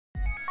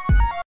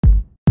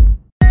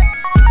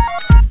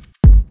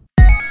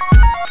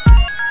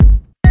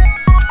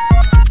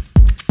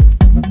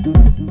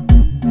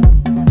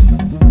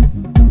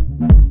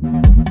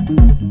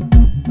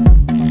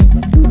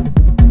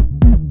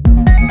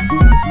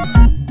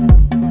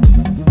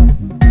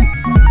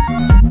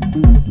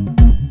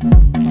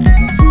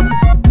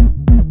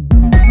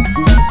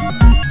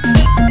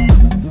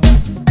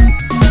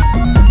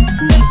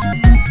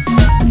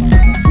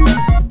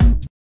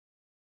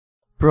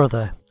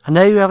Brother, I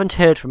know you haven't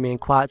heard from me in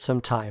quite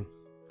some time.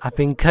 I've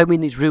been combing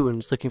these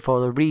ruins looking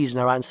for the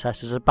reason our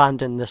ancestors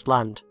abandoned this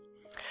land.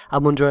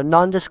 I'm under a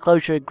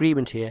non-disclosure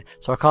agreement here,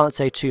 so I can't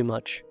say too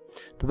much.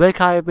 The work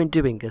I have been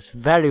doing is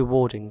very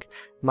rewarding.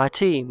 My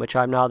team, which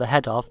I'm now the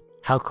head of,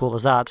 how cool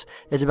is that,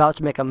 is about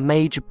to make a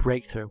major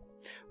breakthrough.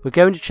 We're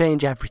going to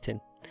change everything.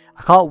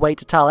 I can't wait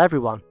to tell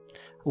everyone.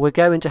 We're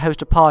going to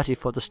host a party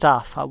for the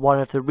staff at one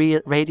of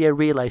the radio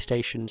relay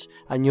stations,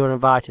 and you're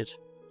invited.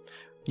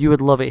 You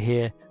would love it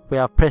here. We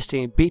have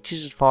pristine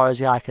beaches as far as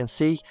the eye can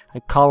see,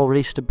 and coral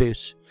reefs to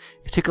boot.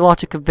 It took a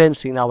lot of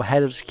convincing our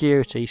head of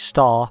security,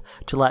 Star,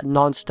 to let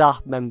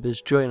non-staff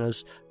members join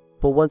us,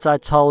 but once I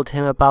told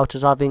him about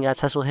us having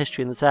ancestral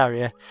history in this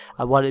area,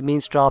 and what it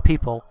means to our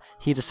people,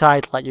 he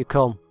decided to let you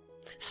come.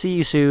 See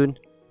you soon,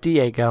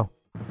 Diego.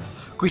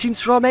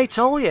 Greetings from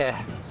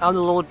Aetolia. I'm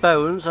the Lord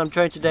Bones. I'm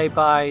joined today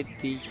by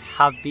the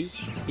Haavi.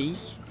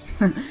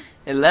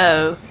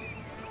 Hello.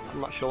 I'm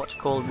not sure what to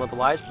call them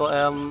otherwise, but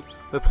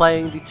we're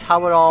playing the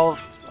Tower of...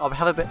 Oh, we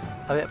have a bit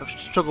of a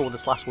struggle with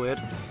this last word.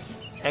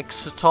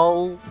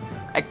 Xotl?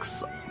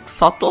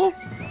 Xotl?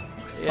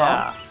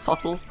 Yeah.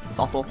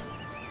 Xotl,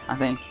 I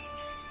think.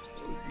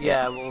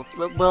 Yeah,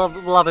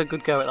 we'll have a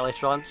good go at that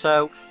later on.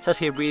 So, it says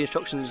here, read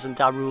instructions and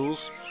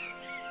rules.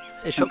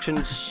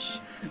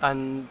 Instructions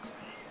and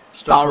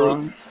stuff.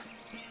 Rules.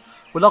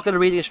 We're not going to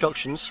read the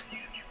instructions.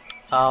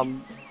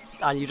 And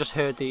you just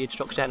heard the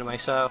instructions anyway,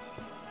 so...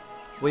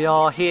 We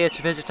are here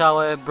to visit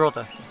our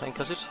brother, I think,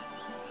 is it?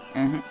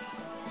 Mm-hmm.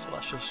 So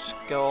let's just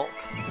go up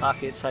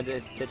like it said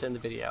it did in the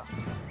video.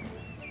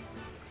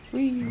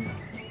 Whee.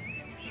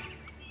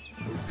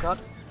 Oh god.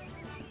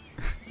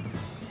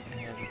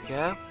 There we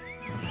go.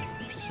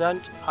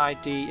 Present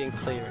ID in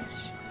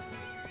clearance.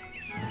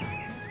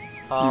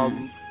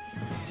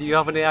 Do you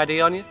have any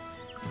ID on you?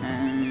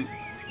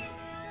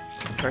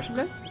 Pressure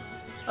plate?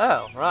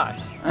 Oh, right.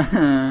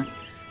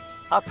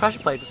 Our pressure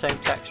plate's the same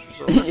texture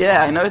as all this.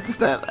 Yeah, I noticed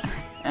that.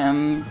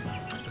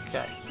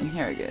 Okay. In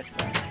here, I guess.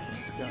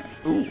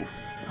 Ooh,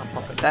 I'll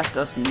pop it. that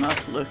does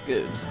not look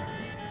good.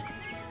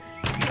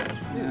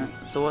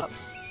 So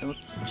what's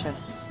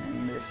chests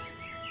in this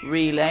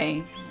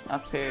relay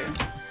up here?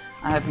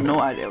 I have no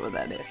idea what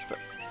that is, but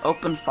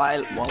open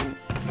file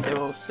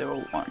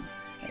 1001.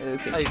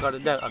 Okay. Oh, you got a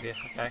note, have you?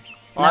 Okay.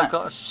 Well, No. I've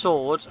got a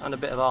sword and a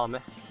bit of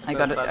armour. I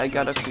got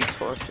a few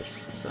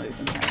torches, so you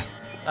can have.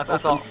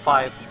 I've got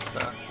 5,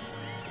 so...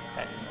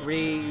 Okay,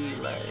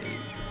 relay...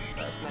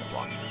 There's net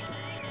 1.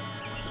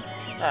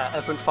 Yeah,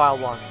 open file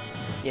 1.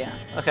 Yeah.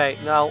 Okay,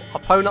 now,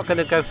 I'm probably not going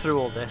to go through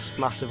all this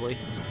massively.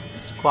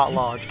 It's quite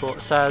large, but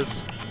it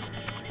says...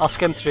 I'll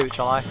skim through it,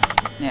 shall I?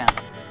 Yeah.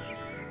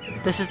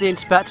 This is the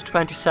Inspector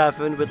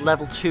 27 with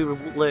level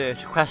 2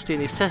 alert requesting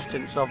the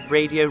assistance of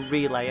radio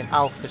relay and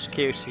alpha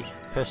security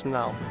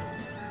personnel.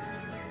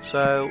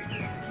 So,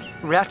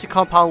 reactor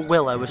compound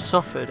Willow has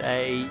suffered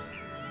a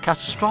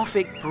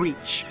catastrophic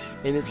breach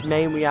in its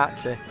main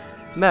reactor.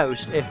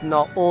 Most, if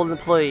not all,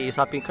 employees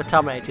have been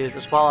contaminated,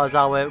 as well as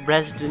our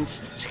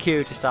resident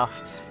security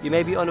staff. You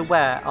may be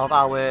unaware of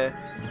our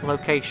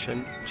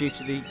location due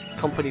to the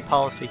company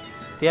policy.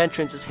 The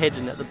entrance is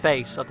hidden at the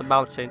base of the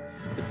mountain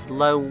with the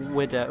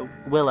low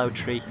willow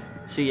tree.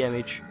 See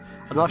image.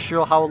 I'm not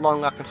sure how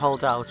long I can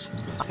hold out.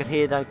 I can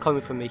hear them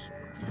coming for me.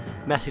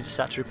 Message is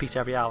set to repeat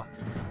every hour.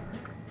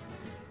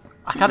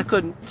 I kind of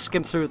couldn't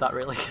skim through that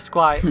really. It's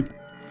quite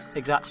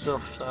exact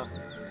stuff.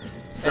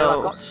 So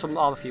I've got some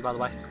armor for you, by the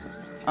way.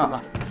 Come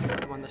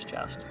on this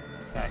chest.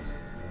 Okay.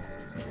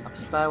 I've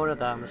spare one of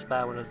them. A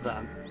spare one of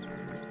them.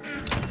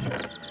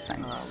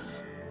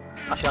 Thanks.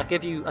 Actually, I'll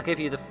give you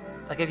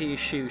your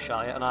shoes, shall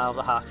I? And I'll have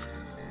the hat.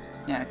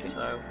 Yeah. Okay.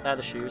 So they're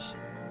the shoes,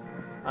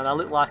 and I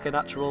look like a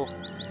natural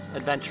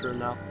adventurer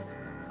now,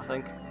 I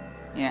think.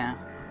 Yeah.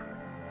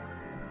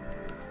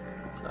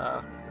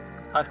 So,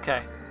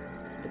 okay.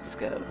 Let's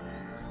go.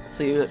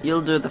 So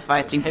you'll do the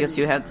fighting because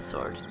you have the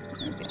sword.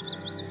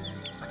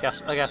 Okay.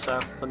 I guess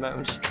so. For the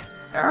moment.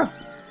 Oh.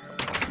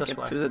 This Get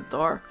way. through the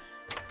door.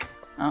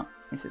 Oh,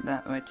 is it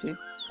that way too?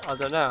 I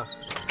don't know.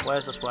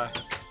 Where's this way?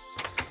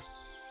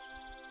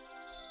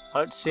 I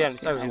don't see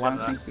anything. Okay, I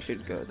don't think we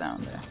should go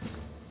down there.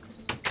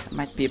 That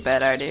might be a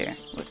bad idea.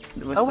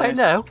 Oh wait,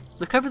 no.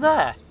 Look over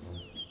there.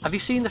 Have you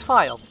seen the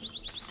file?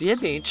 The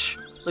image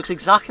looks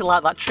exactly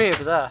like that tree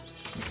over there.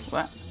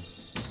 What?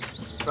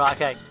 Right,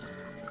 okay.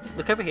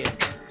 Look over here.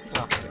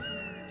 Oh,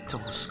 it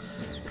does.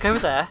 Look over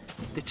there.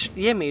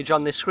 The image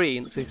on this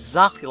screen looks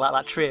exactly like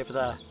that tree over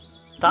there.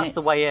 That's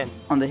the way in.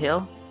 On the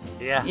hill?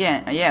 Yeah.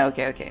 Yeah,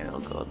 okay, we'll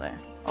go there.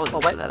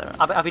 Oh wait, leather.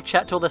 have you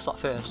checked all this up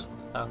first?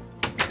 Oh.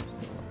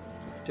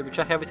 Did we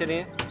check everything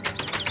here?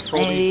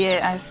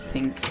 Yeah, I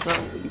think so.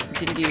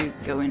 Didn't you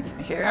go in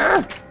here?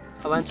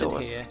 I went in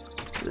here.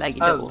 Laggy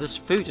Oh, doubles. there's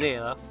food in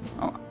here though.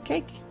 Oh,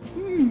 cake.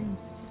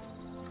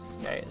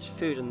 Okay, there's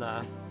food in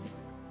there.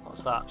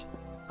 What's that?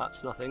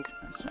 That's nothing.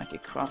 That's like a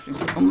crafting.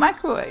 Oh,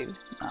 microwave.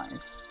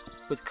 Nice.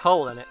 With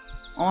coal in it.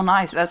 Oh,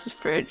 nice. That's a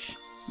fridge.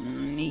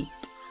 Neat.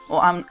 Oh,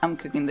 I'm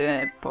cooking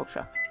the pork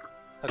chop.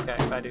 Okay,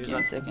 if I do Give me a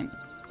that. second.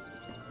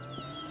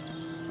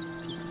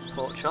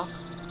 Pork chop.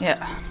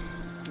 Yeah.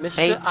 Mr.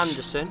 H.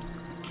 Anderson,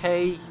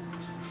 K.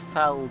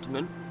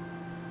 Feldman,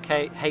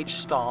 K. H.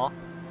 Star,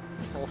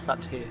 all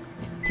stepped here.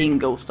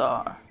 Tingo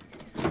Star.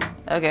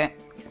 Okay.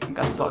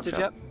 Got the box Sorted,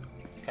 yep.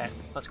 Okay,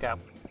 let's go.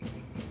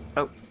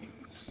 Oh,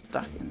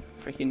 stuck in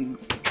freaking.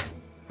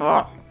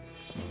 Oh.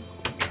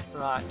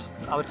 Right,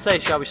 I would say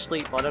shall we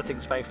sleep, but I don't think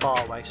it's very far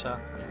away, so.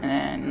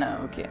 No,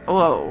 okay.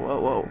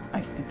 Whoa.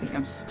 I think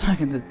I'm stuck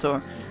in the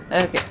door.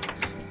 Okay.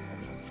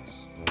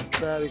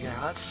 There we go,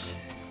 let's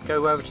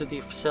go over to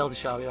the facility,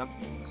 shall we then?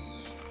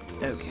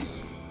 Okay.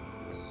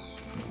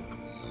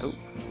 Oh.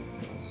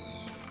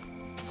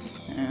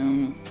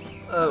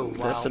 Oh,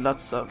 wow. There's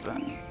lots of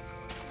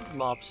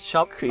Mobs.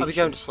 Are we going to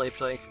creatures. sleep,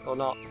 do you think, or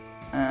not?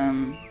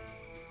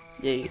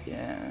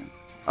 Yeah.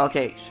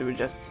 Okay, should we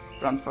just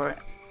run for it?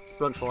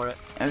 Run for it.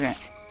 Okay.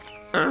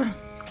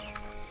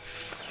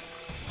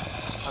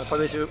 I'll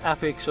probably do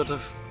epic sort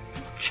of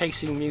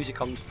chasing music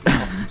on.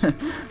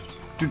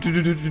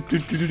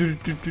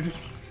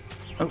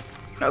 Oh,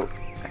 no.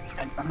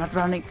 I'm not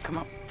running. Come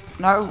on.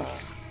 No.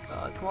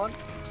 Come on.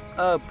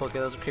 Oh, bugger,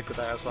 there's a creeper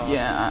there as well.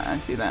 Yeah, I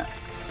see that.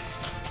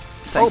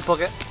 Oh, Thanks.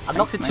 bugger. I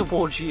knocked it mate.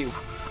 towards you.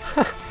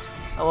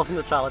 I wasn't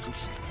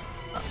intelligent.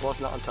 That was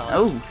not intelligent.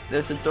 Oh,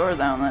 there's a door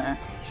down there.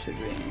 Should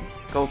we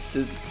go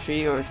to the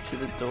tree or to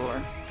the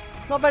door?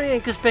 Not very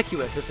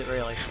inconspicuous, is it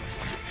really?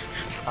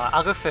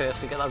 I'll go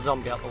first and get that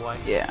zombie out of the way.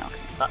 Yeah.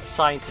 That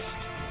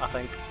scientist, I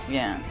think.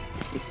 Yeah.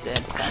 He's dead.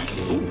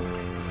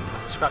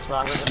 Let's scratch that.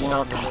 I'm going to get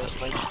down first,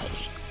 I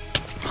think.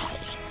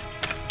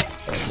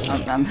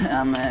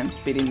 I'm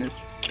beating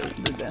this to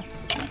death.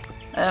 So.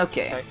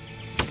 Okay. Okay,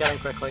 get in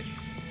quickly.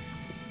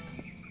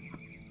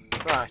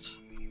 Right.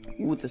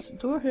 Ooh, there's a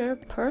door here.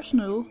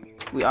 Personal.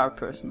 We are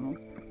personal.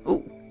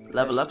 Ooh,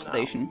 level up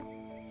Personal. station.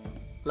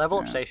 Level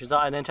up station, is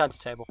that an enchanted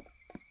table?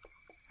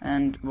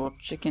 And raw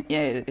chicken.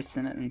 Yeah, it's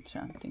an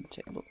enchanting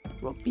table.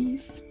 Raw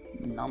beef.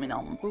 Nom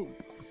nom. Ooh.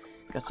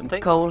 Got some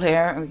Think- coal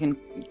here. We can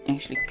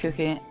actually cook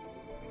it.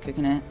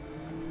 Cooking it.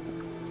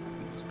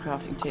 It's a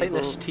crafting table. I think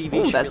this TV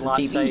Ooh, should that's be a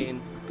like TV.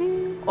 saying...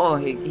 Oh,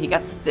 he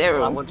got I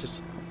sterile. wanted...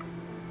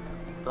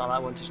 But I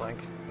wanted like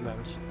at the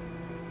moment.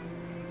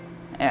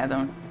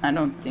 Yeah, I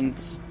don't think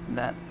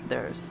that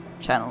there's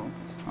channels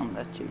on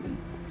that TV.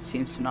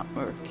 Seems to not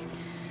work. Do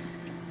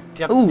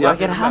you have, Ooh, do you I have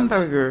get a the remote?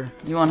 hamburger.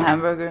 You want a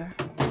hamburger?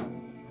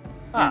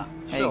 Ah,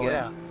 There you sure, go.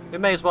 yeah. We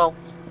may as well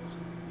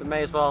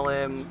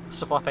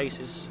stuff our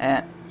faces.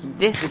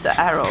 This is an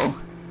arrow.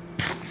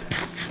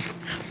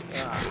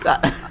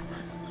 Yeah.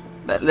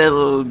 That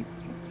little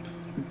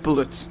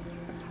bullet.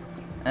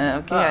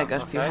 Okay, I Oh,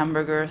 got a few okay.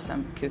 hamburgers.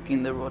 I'm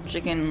cooking the raw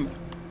chicken.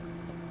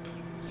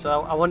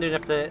 So I wondered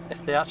if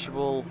the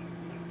actual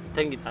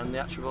thing then, the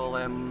actual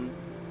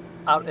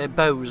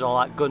bows or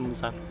like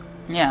guns then.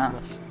 Yeah,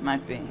 Yes.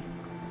 might be.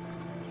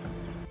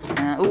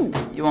 Ooh,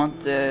 you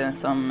want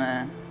some?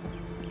 I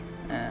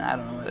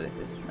don't know what this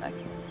is. Like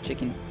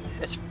chicken.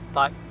 It's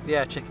like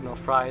chicken or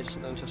fries or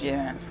something. Just,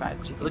 Yeah, fried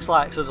It chicken. looks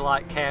like sort of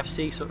like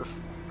KFC sort of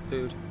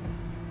food.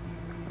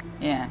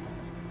 Yeah.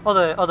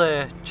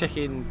 Other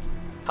chicken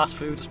fast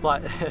food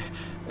supply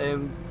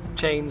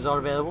chains are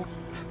available.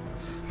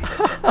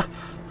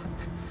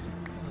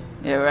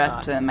 Yeah, we're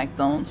at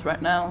McDonald's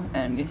right now,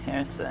 and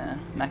here's a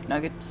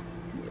McNugget.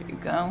 There you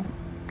go.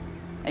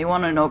 You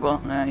want to know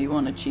about? You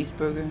want a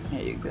cheeseburger?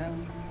 Here you go.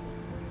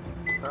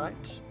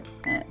 Right.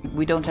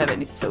 We don't have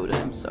any soda.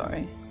 I'm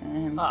sorry.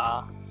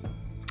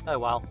 Oh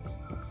well.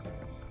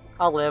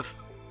 I'll live.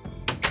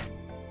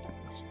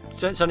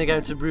 It's only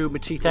going to ruin my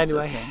teeth It's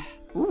anyway. okay.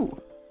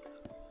 Ooh.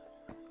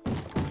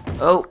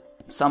 Oh,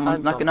 someone's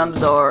And knocking on the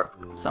zombies.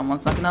 door.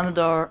 Someone's knocking on the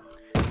door.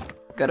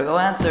 Gotta go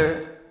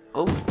answer.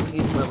 Oh,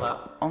 he's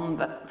Well, on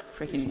that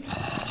freaking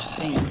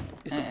thing.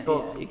 Is it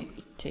above? Yeah, you can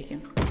take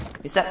him.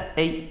 Is that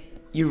a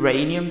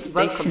uranium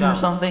Welcome station down. or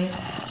something?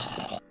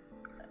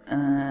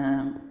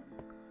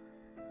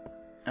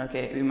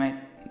 Okay, we might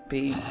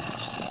be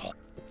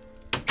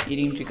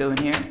needing to go in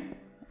here.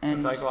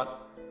 And Okay, go on.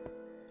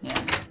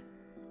 yeah.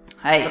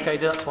 Hey. Okay,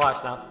 do that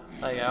twice now.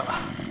 There you go.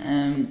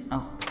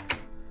 Oh.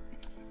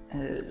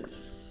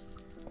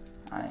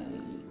 I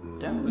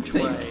don't Which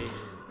think. way?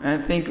 I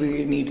think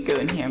we need to go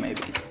in here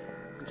maybe.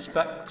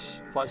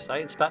 Inspect. What did I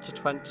say? Inspector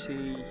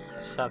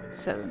 27.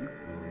 7.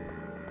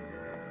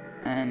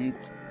 And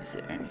is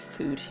there any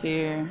food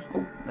here?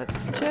 Oh,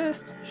 that's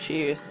chest.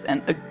 Shears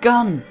and a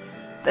gun.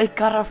 They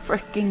got a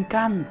freaking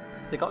gun.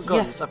 They got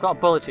guns. Yes. I've got a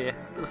bullet here.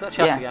 Look at the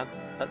chest Yeah.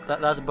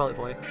 again. There's a bullet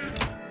for you.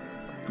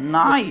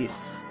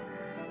 Nice.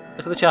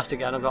 Look at the chest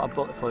again. I've got a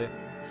bullet for you.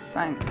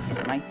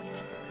 Thanks, mate.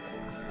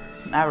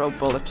 Arrow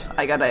bullet.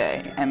 I got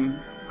a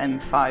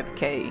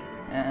M5K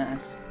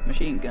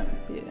machine gun.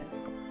 Yeah.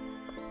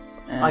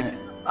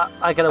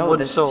 I get a wooden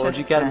there's sword. chest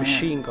You get a there.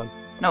 machine gun.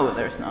 No,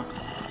 there's not.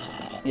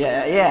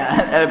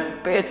 Yeah,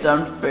 a bit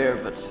unfair,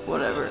 but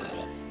whatever.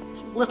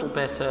 It's a little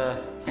bit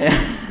Yeah.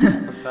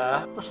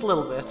 unfair. Just a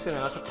little bit. You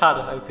know, it's a tad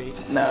OP.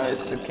 No,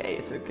 it's okay,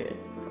 it's okay.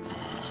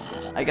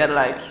 I gotta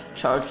like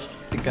charge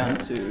the gun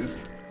to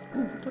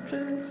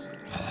touches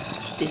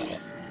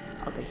sticks.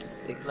 I'll take the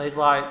sticks. There's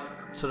like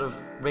sort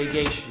of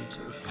radiation,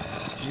 sort of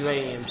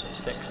uranium sort of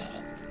sticks.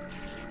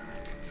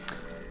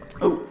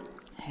 Oh,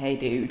 hey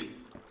dude.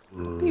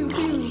 Pew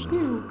pew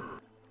pew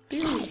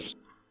pew.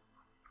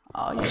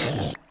 Oh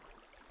yeah.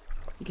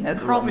 You can have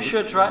Probably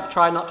should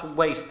try not to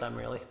waste them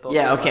really. But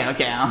yeah, okay.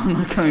 I'm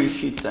not going to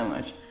shoot so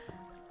much.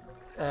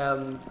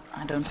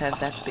 I don't have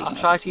that big. I'll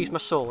try to use my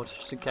sword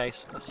just in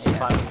case.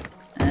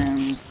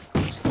 And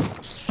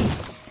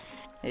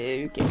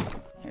okay.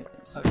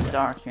 It's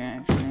dark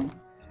here actually.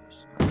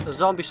 The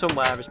zombie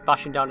somewhere is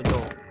bashing down the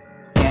door.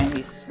 Yeah,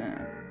 he's.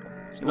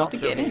 You want to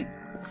through get me. in?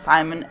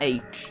 Simon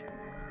H.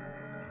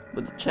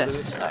 With the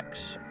chest.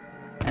 X.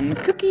 And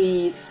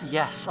cookies.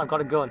 Yes, I've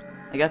got a gun.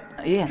 I got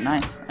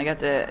nice. I got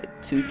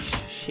 2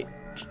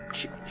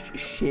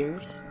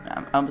 shears.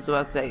 I was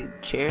about to say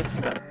cheers,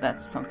 but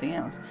that's something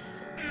else.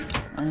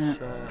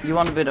 You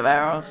want a bit of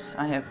arrows?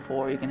 I have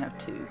 4. You can have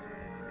 2.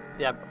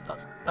 Yeah,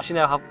 actually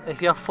no.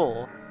 If you have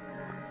 4,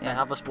 yeah,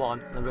 have us 1,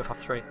 and then we both have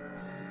 3.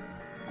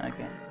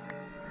 Okay.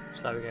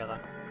 So there we go then.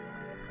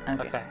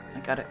 Okay. I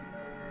got it.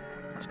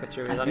 Let's go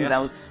through I with that. think that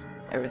was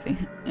everything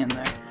in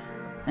there.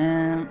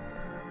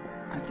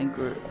 I think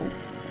we're. Oh,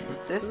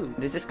 what's this? Ooh.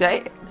 This is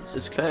clay. This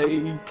is clay.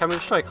 Can we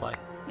destroy clay?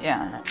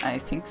 Yeah, I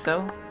think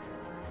so.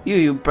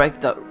 You break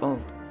the.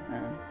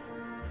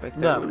 Break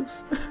the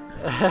rules.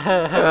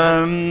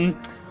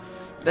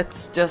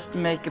 Let's just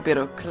make a bit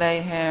of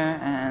clay here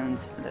and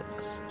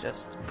let's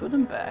just put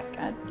them back.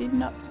 I did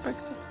not break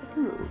the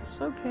fucking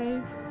rules.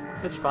 Okay.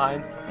 It's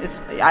fine.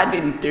 I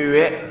didn't do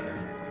it.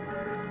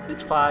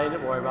 It's fine.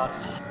 Don't worry about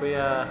it. We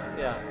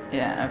yeah.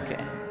 Yeah.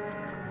 Okay.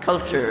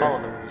 Culture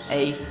Follow the rules.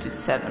 A to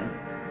 7.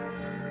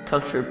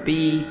 Culture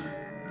B.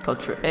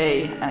 Culture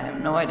A. I have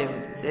no idea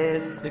what this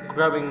is. They're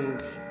growing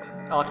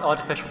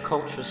artificial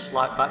cultures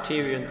like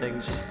bacteria and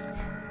things.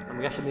 I'm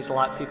guessing these are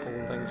like people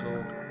and things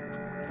all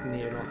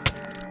near enough.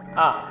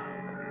 Ah!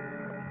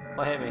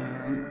 What hit me?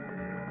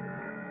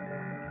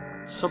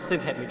 Something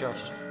hit me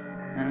just.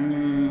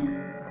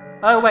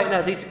 Oh wait,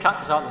 no, these are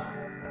cactus, aren't they?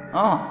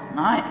 Oh,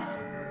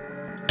 nice.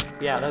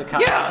 Yeah, they're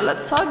cactus. Yeah,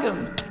 let's hug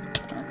them.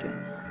 Okay.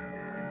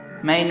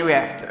 Main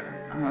reactor.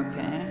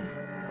 Okay.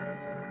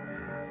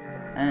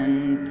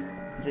 And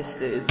this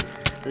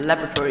is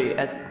laboratory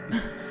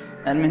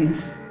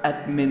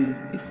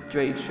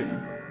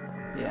administration.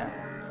 Yeah.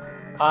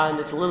 And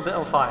it's a little bit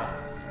on fire.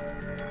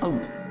 Oh.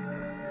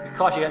 You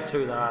can't actually get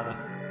through there either.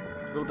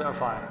 A little bit on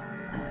fire.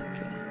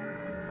 Okay.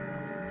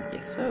 I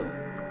guess so.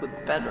 With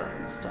bedrock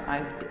and stuff.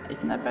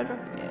 Isn't that bedrock?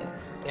 Yeah, it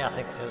is. Yeah, I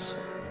think it is.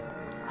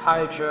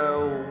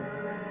 Hydro.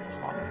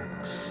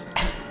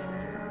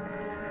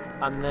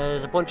 And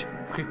there's a bunch of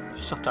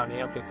stuff down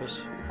here,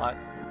 creepers. Like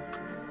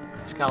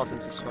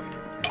skeletons and stuff.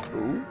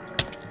 Ooh.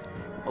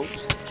 Oh.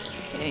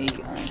 Hey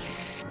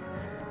guys.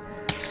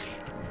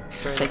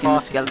 Taking the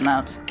skeleton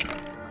out.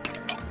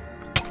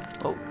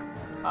 Oh.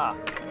 Ah.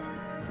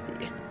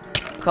 Yeah.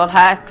 Called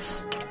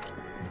hacks.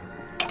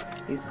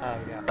 He's. There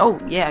we go. Oh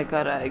yeah, I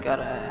got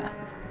a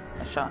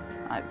shot.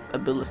 A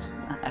bullet.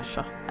 A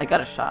shot. I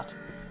got a shot.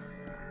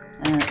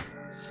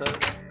 So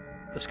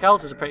the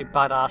skeletons are pretty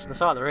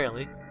badass, aren't they?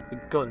 Really,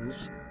 with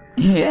guns.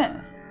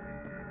 Yeah.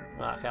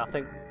 Right, okay, I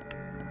think.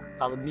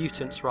 The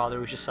mutants, rather,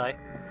 we should say.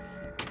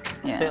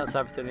 Yeah. I think that's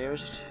everything here,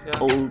 is it? Yeah.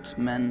 Old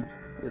men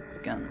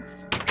with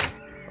guns.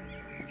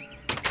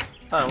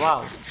 Oh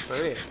wow, it's for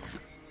real.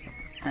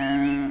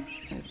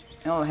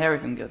 Oh, here we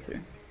can go through.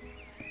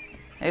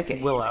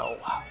 Okay. Willow.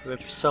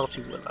 With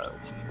salty willow.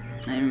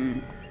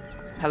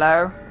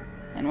 Hello?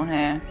 Anyone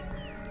here?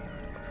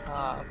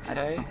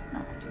 Okay. No,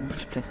 I didn't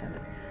want to place that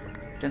there.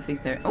 Don't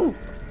think they're. Oh!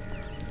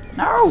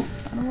 No!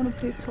 I don't want to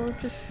place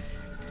torches.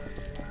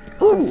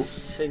 Ooh!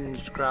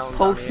 Singed ground.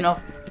 Potion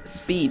of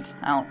speed.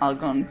 I'll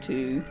go on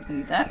to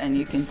need that, and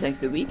you can take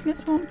the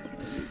weakness one.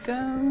 There you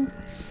go.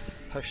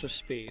 Potion of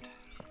speed.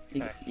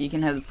 Okay. You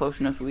can have the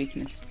potion of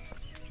weakness.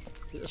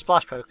 Is it a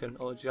splash potion,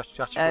 or do you have to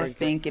drink I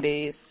think it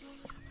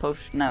is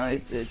potion. No,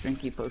 it's a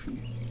drinky potion.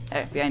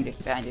 Hey, behind you,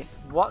 behind you.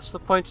 What's the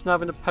point in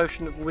having a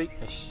potion of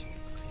weakness?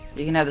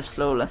 You can have the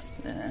slowless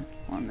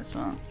one as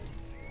well.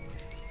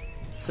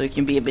 So you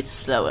can be a bit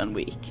slow and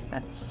weak.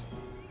 That's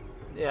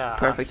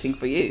perfect thing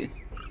for you.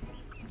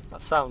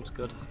 That sounds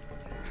good.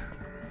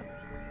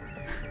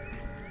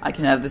 I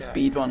can have the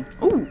speed one.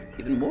 Ooh,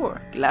 even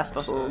more. Glass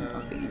bottle.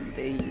 Nothing in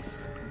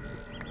these.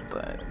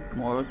 But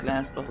more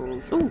glass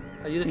bottles. Ooh.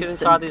 Are you looking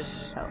inside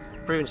these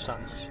brewing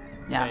stands?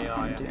 Yeah, there you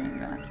I'm doing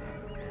that.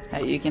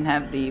 Hey, you can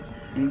have the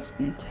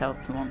instant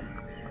health one.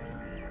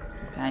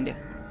 Behind you.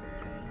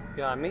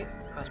 Behind me?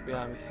 That's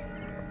behind me.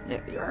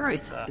 There, you're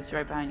right. It's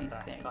right behind you.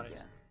 There you go.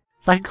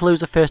 So that concludes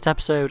the first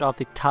episode of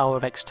the Tower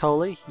of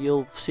Xotl.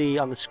 You'll see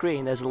on the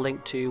screen there's a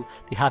link to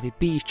the Haavi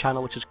B's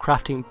channel, which is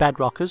crafting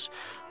bedrockers.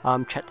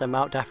 Check them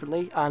out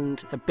definitely.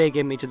 And a big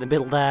image in the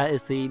middle there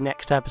is the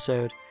next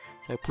episode.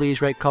 So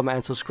please rate, comment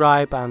and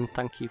subscribe, and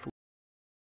thank you for watching.